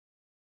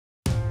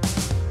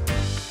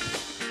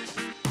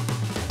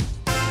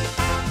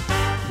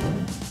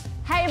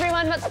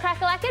everyone, what's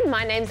crack-a-lackin'?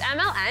 My name's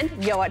Amal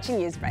and you're watching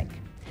Newsbreak.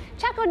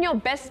 Check on your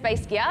best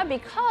space gear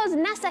because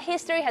NASA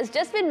history has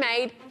just been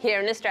made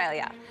here in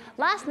Australia.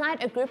 Last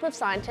night, a group of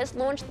scientists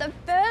launched the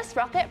first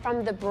rocket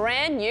from the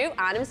brand new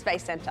Arnhem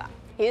Space Centre.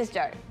 Here's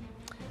Joe.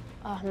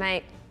 Oh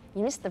mate,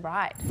 you missed the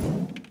ride.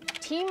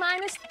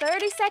 T-minus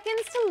 30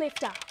 seconds to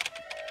lift off.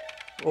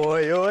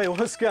 Oi, oi,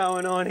 what's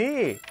going on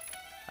here?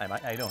 Hey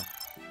mate, how you doing?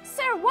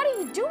 Sir, what are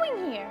you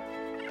doing here?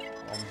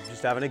 I'm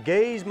just having a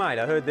geeze, mate.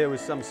 I heard there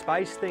was some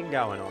space thing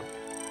going on.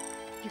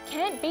 You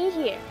can't be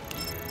here.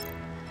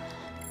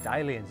 It's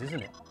aliens,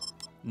 isn't it?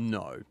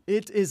 No,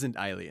 it isn't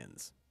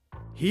aliens.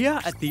 Here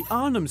at the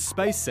Arnhem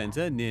Space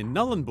Centre near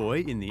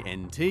Nhulunbuy in the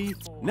NT,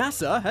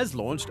 NASA has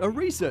launched a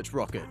research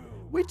rocket,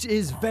 which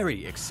is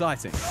very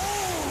exciting.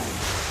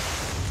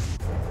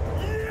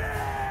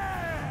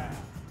 Yeah!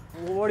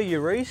 Well, what are you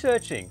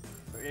researching?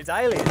 It's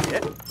aliens,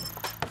 yeah?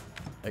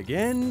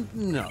 Again,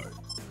 no.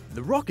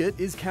 The rocket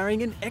is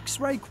carrying an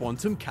X-ray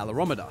quantum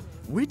calorimeter,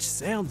 which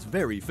sounds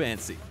very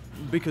fancy,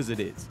 because it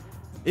is.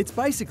 It's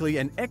basically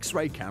an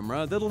X-ray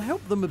camera that'll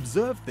help them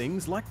observe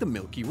things like the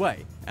Milky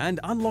Way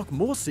and unlock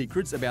more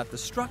secrets about the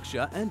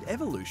structure and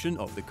evolution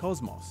of the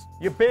cosmos.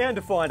 You're bound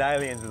to find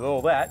aliens with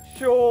all that,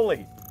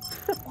 surely.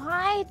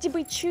 Why did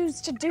we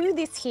choose to do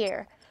this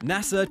here?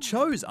 NASA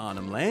chose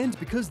Arnhem Land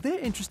because they're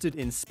interested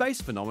in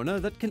space phenomena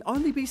that can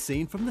only be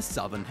seen from the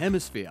southern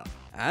hemisphere.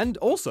 And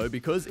also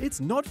because it's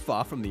not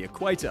far from the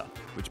equator,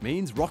 which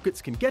means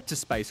rockets can get to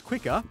space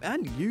quicker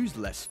and use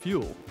less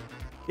fuel.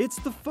 It's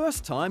the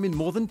first time in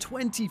more than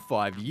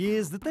 25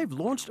 years that they've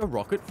launched a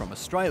rocket from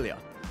Australia.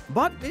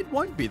 But it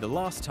won't be the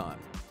last time.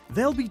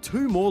 There'll be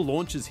 2 more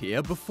launches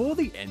here before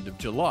the end of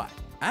July.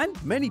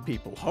 And many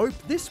people hope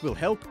this will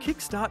help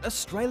kickstart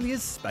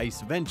Australia's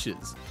space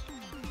ventures.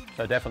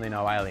 So definitely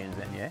no aliens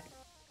then, yeah?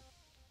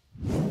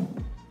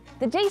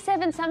 The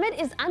G7 summit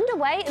is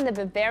underway in the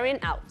Bavarian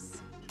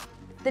Alps.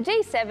 The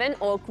G7,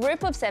 or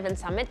Group of 7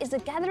 summit, is a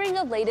gathering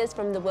of leaders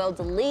from the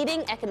world's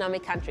leading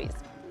economic countries,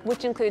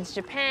 which includes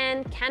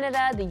Japan,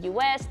 Canada, the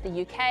US,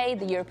 the UK,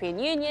 the European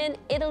Union,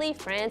 Italy,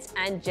 France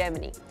and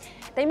Germany.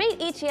 They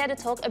meet each year to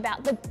talk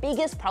about the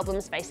biggest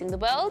problems facing the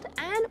world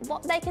and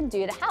what they can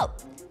do to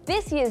help.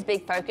 This year's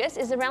big focus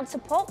is around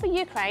support for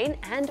Ukraine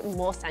and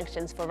more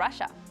sanctions for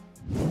Russia.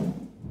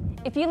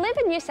 If you live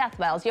in New South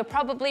Wales, you're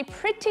probably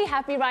pretty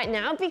happy right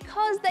now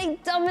because they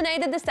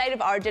dominated the state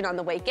of origin on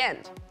the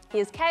weekend.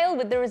 Here's Kale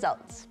with the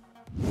results.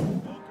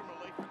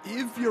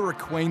 If you're a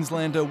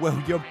Queenslander, well,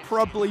 you're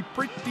probably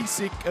pretty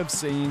sick of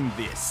seeing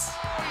this.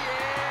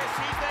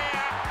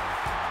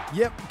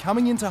 Yep,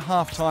 coming into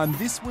halftime,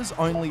 this was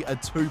only a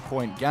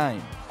 2-point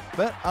game.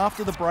 But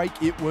after the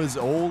break, it was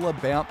all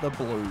about the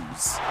Blues. The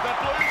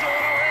Blues are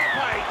on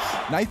a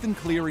rampage. Nathan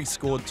Cleary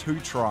scored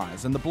 2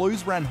 tries and the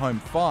Blues ran home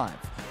 5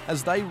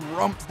 as they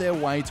romped their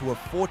way to a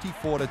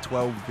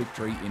 44-12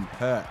 victory in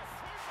Perth.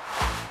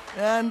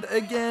 And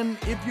again,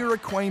 if you're a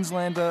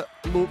Queenslander,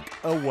 look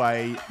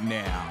away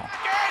now.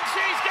 And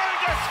she's going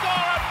to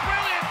score a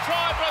brilliant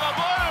try for the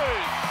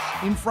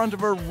Blues. In front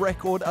of a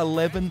record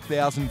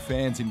 11,000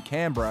 fans in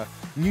Canberra,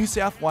 New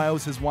South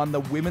Wales has won the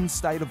Women's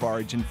State of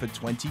Origin for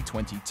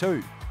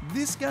 2022.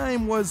 This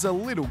game was a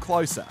little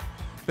closer,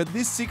 but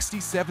this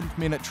 67th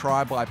minute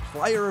try by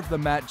player of the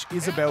match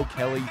Isabel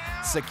Kelly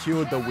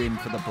secured the win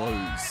for the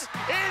Blues.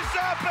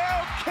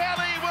 Isabel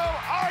Kelly will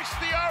ice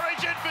the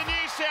Origin for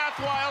New South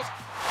Wales.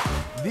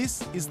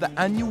 This is the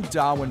annual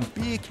Darwin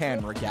Beer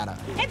Can Regatta.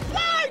 It's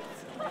boats!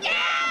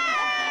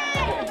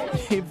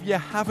 Yay! If you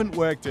haven't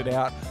worked it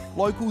out,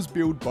 locals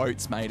build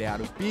boats made out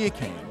of beer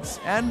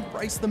cans and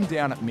race them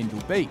down at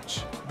Mindle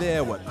Beach.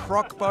 There were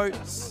croc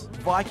boats,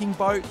 Viking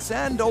boats,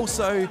 and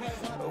also,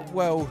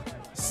 well,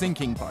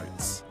 sinking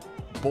boats.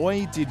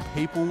 Boy, did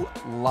people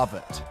love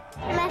it.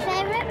 My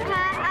favourite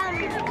part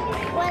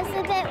was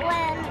the bit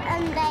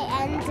when they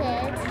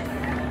ended.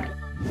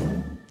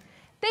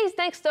 These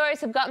next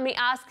stories have got me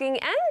asking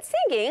and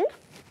singing,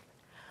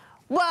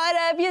 what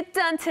have you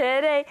done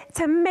today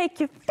to make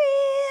you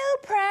feel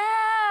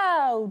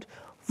proud?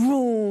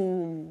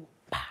 Vroom.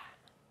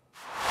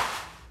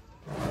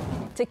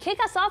 To kick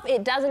us off,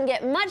 it doesn't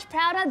get much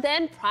prouder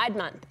than Pride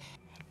Month.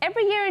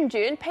 Every year in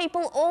June,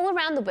 people all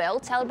around the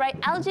world celebrate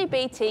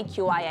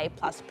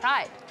LGBTQIA+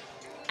 Pride.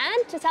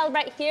 And to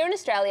celebrate here in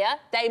Australia,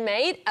 they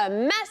made a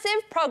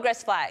massive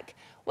progress flag.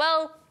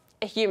 Well,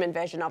 a human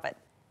version of it.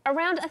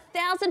 Around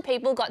 1,000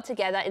 people got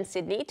together in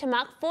Sydney to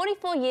mark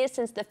 44 years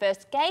since the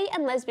first gay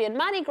and lesbian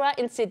Mardi Gras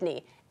in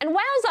Sydney. And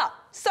wowza,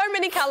 so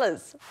many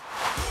colours.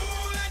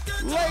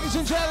 Ladies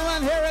and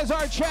gentlemen, here is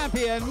our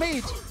champion.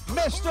 Meet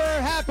Mr.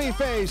 Happy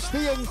Face,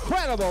 the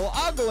incredible,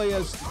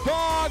 ugliest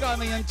dog on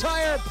the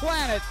entire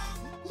planet.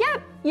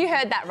 Yep, you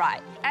heard that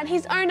right. And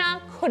his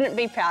owner couldn't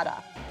be prouder.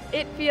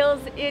 It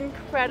feels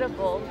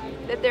incredible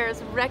that there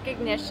is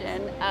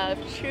recognition of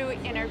true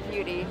inner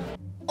beauty.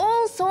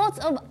 All sorts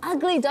of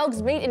ugly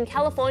dogs meet in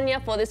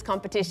California for this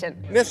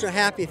competition. Mr.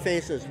 Happy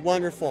Face is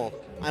wonderful.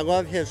 I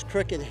love his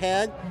crooked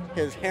head,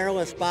 his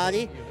hairless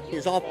body,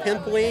 He's all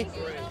pimply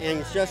and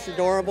he's just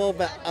adorable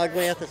but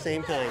ugly at the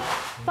same time.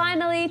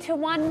 Finally, to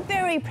one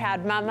very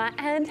proud mama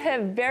and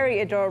her very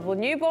adorable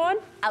newborn,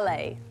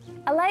 Alay.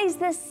 Alay is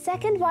the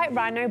second white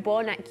rhino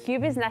born at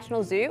Cuba's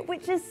National Zoo,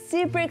 which is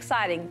super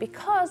exciting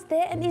because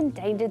they're an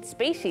endangered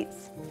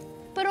species.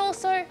 But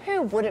also,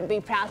 who wouldn't be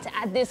proud to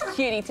add this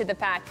cutie to the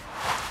pack?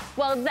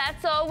 Well,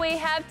 that's all we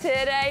have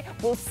today.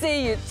 We'll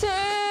see you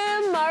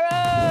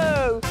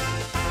tomorrow.